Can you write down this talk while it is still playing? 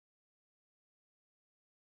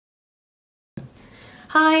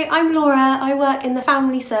Hi, I'm Laura. I work in the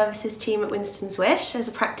Family Services team at Winston's Wish as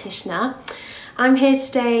a practitioner. I'm here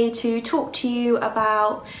today to talk to you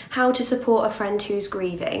about how to support a friend who's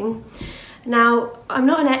grieving. Now, I'm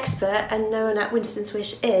not an expert and no one at Winston's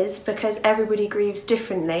Wish is because everybody grieves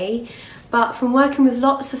differently, but from working with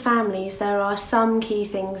lots of families there are some key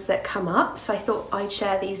things that come up, so I thought I'd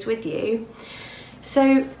share these with you.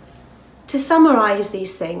 So, to summarise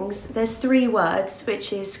these things, there's three words,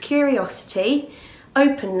 which is curiosity,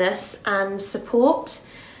 openness and support.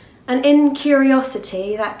 And in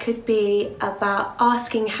curiosity, that could be about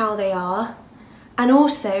asking how they are, and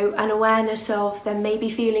also an awareness of them maybe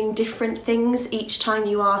feeling different things each time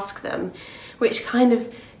you ask them, which kind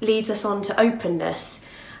of leads us on to openness.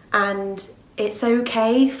 And it's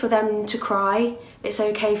okay for them to cry, it's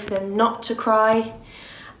okay for them not to cry,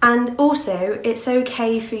 and also it's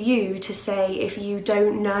okay for you to say if you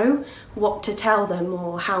don't know what to tell them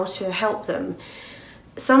or how to help them.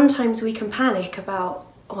 Sometimes we can panic about,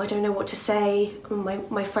 oh, I don't know what to say,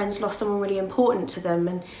 my friend's lost someone really important to them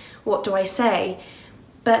and what do I say?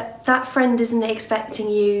 But that friend isn't expecting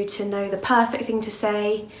you to know the perfect thing to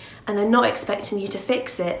say, and they're not expecting you to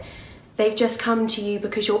fix it. They've just come to you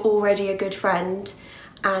because you're already a good friend,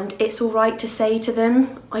 and it's all right to say to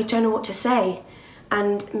them, I don't know what to say,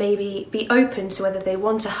 and maybe be open to whether they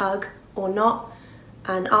want a hug or not,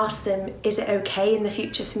 and ask them, is it okay in the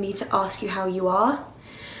future for me to ask you how you are?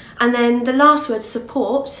 And then the last word,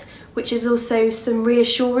 support, which is also some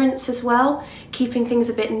reassurance as well, keeping things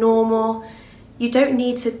a bit normal. You don't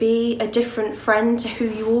need to be a different friend to who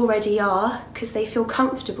you already are because they feel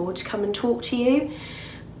comfortable to come and talk to you.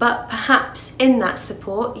 But perhaps in that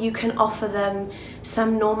support, you can offer them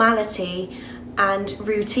some normality and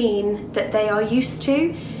routine that they are used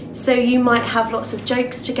to. So you might have lots of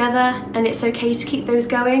jokes together, and it's okay to keep those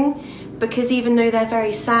going, because even though they're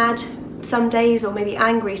very sad some days or maybe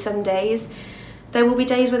angry some days, there will be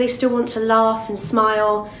days where they still want to laugh and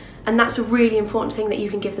smile, and that's a really important thing that you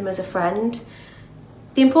can give them as a friend.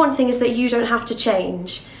 The important thing is that you don't have to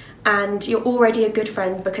change, and you're already a good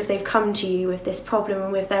friend because they've come to you with this problem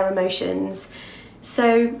and with their emotions.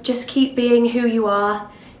 So just keep being who you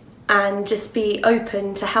are and just be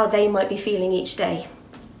open to how they might be feeling each day.